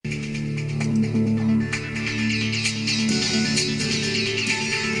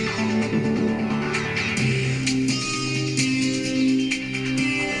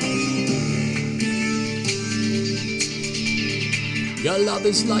Love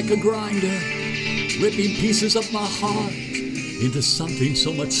is like a grinder, ripping pieces of my heart into something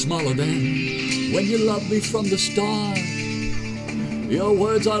so much smaller than when you loved me from the start. Your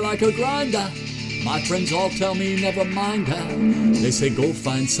words are like a grinder. My friends all tell me never mind her. They say go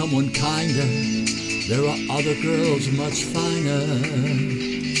find someone kinder. There are other girls much finer.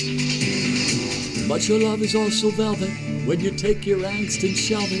 But your love is also velvet. When you take your angst and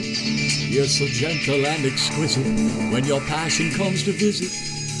shove it, you're so gentle and exquisite. When your passion comes to visit,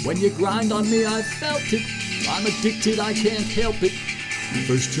 when you grind on me, I felt it. I'm addicted, I can't help it.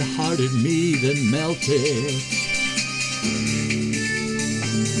 First you hearted me, then melted.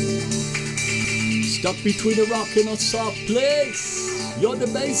 Stuck between a rock and a soft place. You're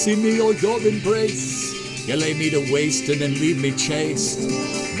debasing me or your embrace. You lay me to waste and then leave me chaste.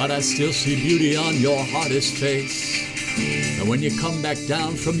 But I still see beauty on your hardest face. And when you come back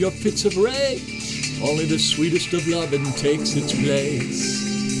down from your fits of rage, only the sweetest of loving takes its place.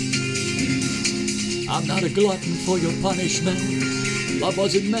 I'm not a glutton for your punishment. Love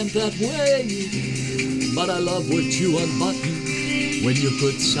wasn't meant that way. But I love what you unbutton when your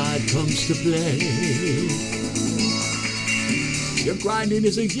good side comes to play. Your grinding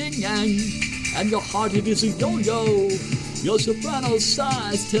is a yin-yang, and your hearted is a yo-yo. Your soprano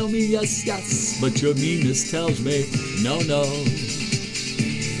sighs tell me yes, yes, but your meanness tells me no, no.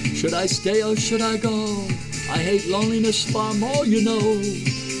 Should I stay or should I go? I hate loneliness far more, you know,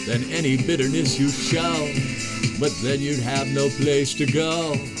 than any bitterness you show. But then you'd have no place to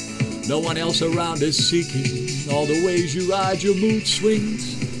go. No one else around is seeking all the ways you ride your mood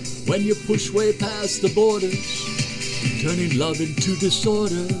swings. When you push way past the borders, turning love into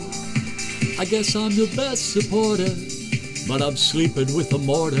disorder. I guess I'm your best supporter, but I'm sleeping with a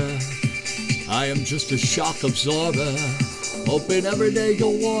mortar. I am just a shock absorber, hoping every day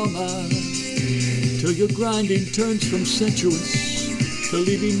you're warmer, till your grinding turns from sensuous to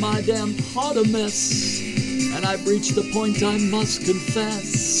leaving my damn heart a mess. And I've reached the point I must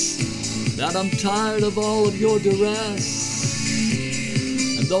confess that I'm tired of all of your duress.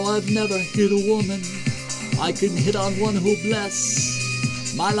 And though I've never hit a woman, I can hit on one who'll bless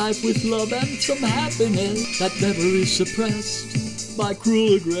my life with love and some happiness that never is suppressed by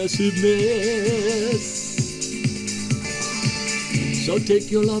cruel aggressiveness. So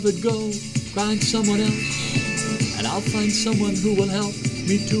take your love and go find someone else, and I'll find someone who will help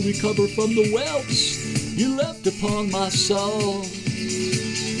me to recover from the welts you left upon my soul.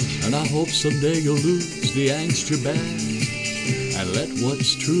 And I hope someday you'll lose the angst you're bad and let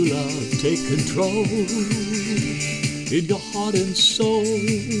what's true love take control in your heart and soul,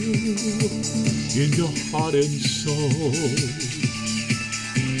 in your heart and soul.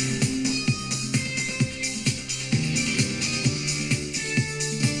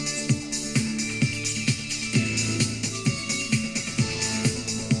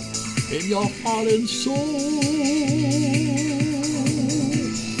 In your heart and soul.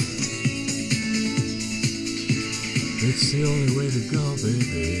 It's the only way to go,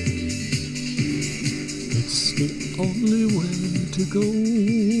 baby. It's the only way to go.